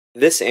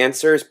This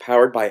answer is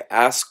powered by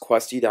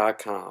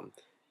AskQuesty.com.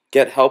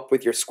 Get help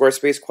with your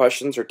Squarespace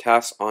questions or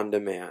tasks on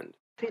demand.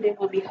 Today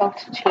will be how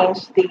to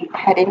change the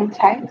heading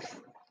tags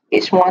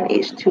H1,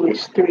 H2,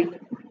 H3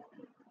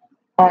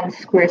 on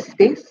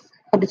Squarespace,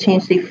 how to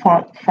change the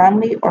font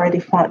family or the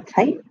font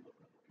type.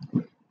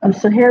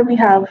 So here we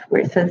have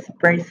where it says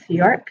Bryce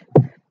York,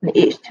 an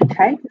H2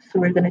 tag. So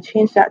we're going to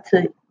change that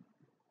to,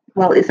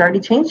 well, it's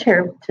already changed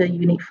here to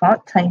unique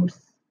font times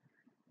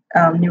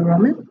New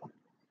Roman.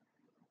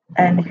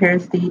 And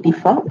here's the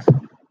default.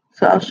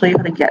 So I'll show you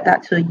how to get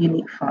that to a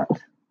unique font.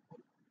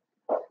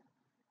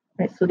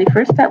 Right, so the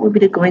first step would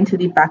be to go into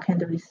the back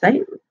end of the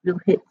site.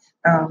 We'll hit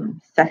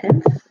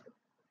settings.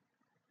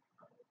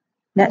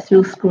 Next,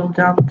 we'll scroll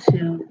down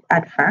to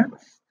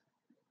advanced.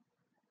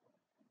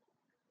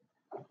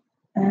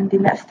 And the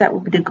next step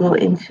will be to go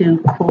into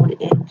code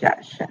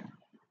injection.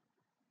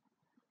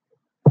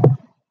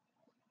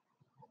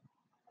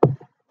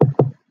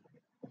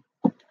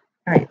 All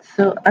right,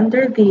 so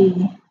under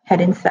the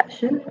heading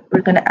section,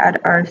 we're going to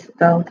add our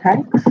style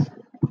tags.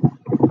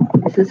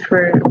 This is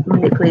for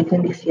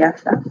manipulating the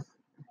CSS.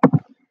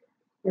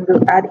 And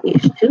we'll add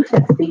H2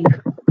 since the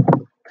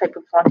type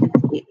of font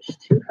is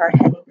H2, our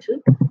heading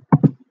 2.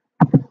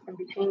 And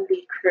between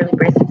the curly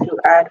braces, we'll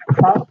add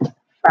font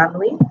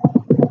family.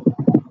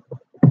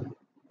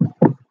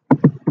 And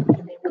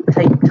then we'll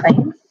type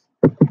times.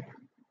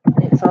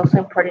 And it's also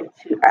important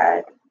to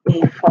add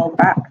a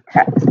fallback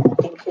text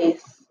in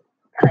case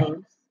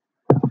times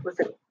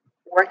wasn't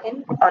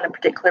working on a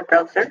particular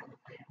browser.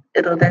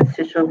 It'll then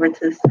switch over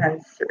to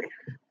sans serif.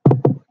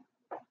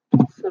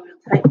 So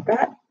we'll type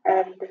that,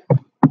 and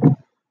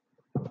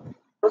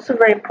also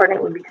very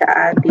important would be to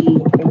add the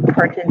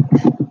important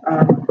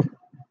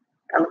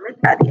element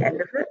at the end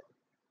of it.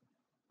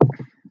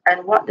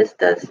 And what this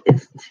does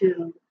is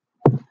to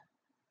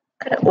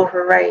kind of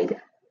override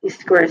the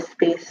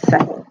Squarespace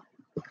setting.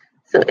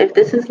 So if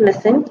this is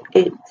missing,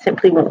 it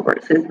simply won't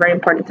work. So it's very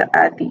important to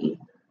add the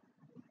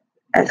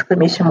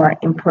exclamation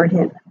mark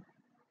important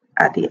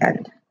at the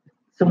end.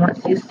 So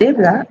once you save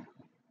that,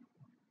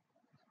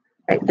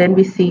 right, then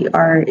we see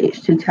our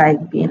H2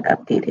 tag being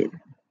updated.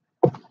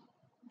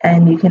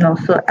 And you can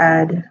also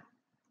add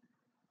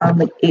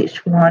like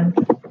H1,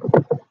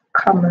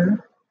 comma,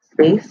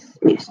 space,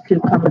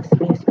 H2, comma,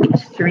 space,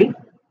 H3.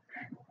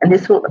 And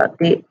this will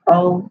update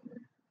all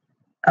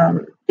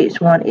H1,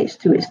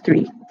 H2,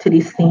 H3 to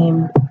the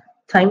same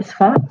times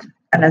font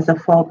and as a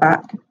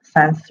fallback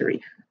sans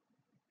serif.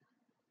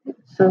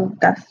 So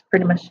that's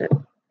pretty much it.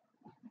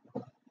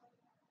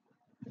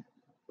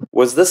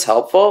 Was this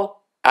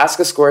helpful? Ask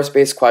a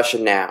Squarespace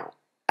question now.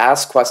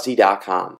 AskQuesty.com.